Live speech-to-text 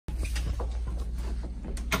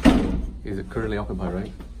Is it currently occupied,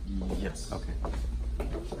 right? Yes. Okay.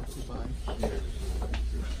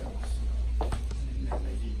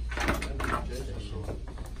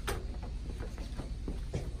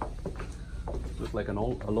 Looks like a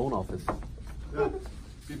loan office. Yeah.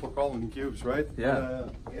 People call them cubes, right? Yeah.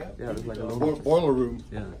 Yeah. It's like a loan office. Boiler room.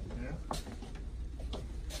 Yeah.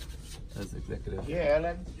 That's executive. Yeah,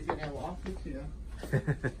 Alan, you can have an office here.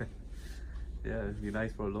 Yeah, it'd be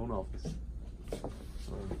nice for a loan office.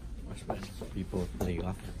 Or people play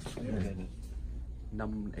office.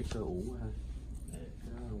 5 acre ủ ha.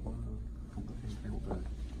 Không có theo rồi.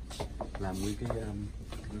 Làm nguyên cái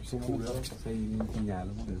khu đó xây nhà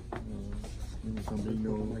luôn cũng được. Nhưng mà xong đi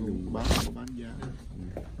vô bán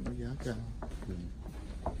giá cao.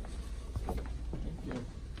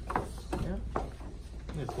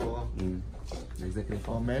 It's for Executive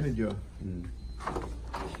for manager.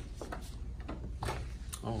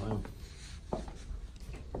 Oh wow.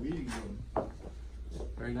 Really good.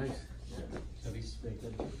 Very nice.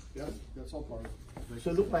 Yeah, that's all part of it.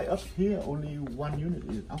 So look like up here only one unit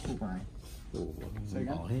is occupied. Say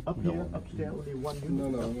again? Up here, upstairs only one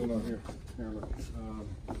unit. No, here. Here, look.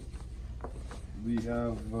 We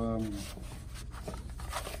have, where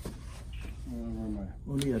am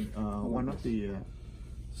I? Only one of the.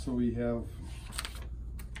 So we have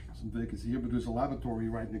some vacancy here, but there's a laboratory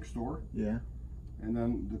right next door. Yeah. And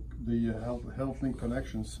then the health link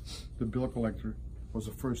connections, the bill collector was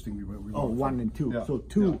the first thing we Oh, wanted. 1 and 2. Yeah. So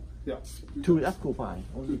two. Yeah. Two is occupied.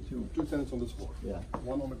 Only two. Two tenants on this floor. Yeah.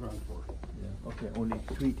 One on the ground floor. Yeah. Okay, only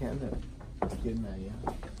 3 tenants. Trên này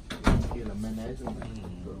á. Kia là management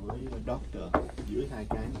rồi với doctor dưới 2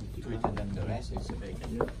 cái. 3 tenants, the rest is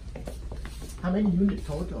vacant. Yeah. How many units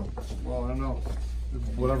total? Well, I don't know.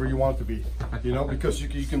 Whatever you want it to be, you know, because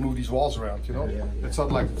you can move these walls around, you know. Yeah. It's not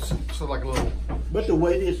like a little. But the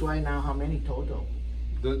way it is right now, how many total?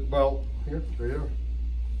 Well, here, right here.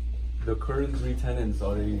 The current 3 tenants,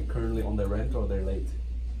 are they currently on their rent or they're late?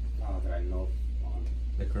 They're not on.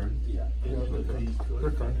 The current? Yeah.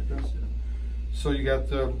 They're current, yes. So you got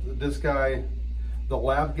this guy, the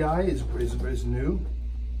lab guy is new.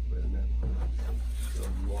 Wait a minute. So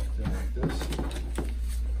you walk in like this.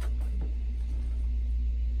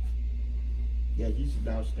 Yeah, he's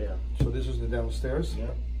downstairs. So this is the downstairs. Yeah,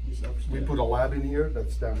 he's upstairs. We put a lab in here.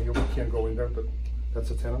 That's down here. We can't go in there, but that's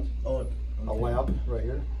a tenant. Oh, okay. A lab right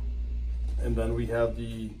here. And then we have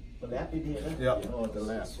the. The lab in here? Yeah. Oh, the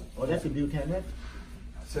lab. Oh, that's a new tenant?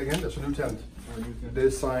 Say again, that's a new tenant. Oh, new tenant. They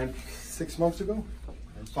signed 6 months ago.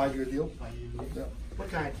 5-year deal. 5 years. Yeah. What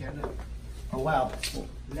kind of tenant? A lab.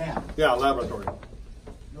 Lab? Yeah, laboratory.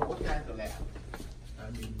 No, what kind of lab? I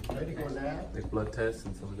mean, medical lab? Like blood tests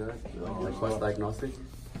and stuff like that? Like quest diagnostic?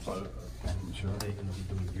 Sure. They're going to be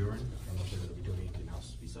doing urine, and also going to be doing anything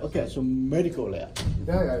else besides. Okay, so medical lab.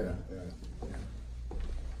 Yeah.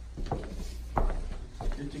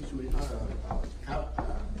 It's actually not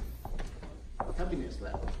a cabinet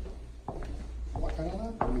lab. What kind of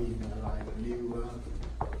lab? I mean, like a new.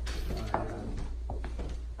 I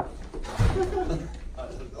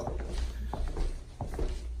don't know.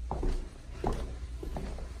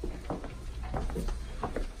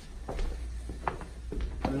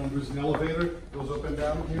 And then there's an elevator, goes up and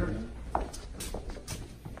down here.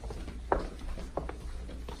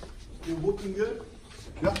 You working good?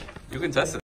 Yeah. You can test it.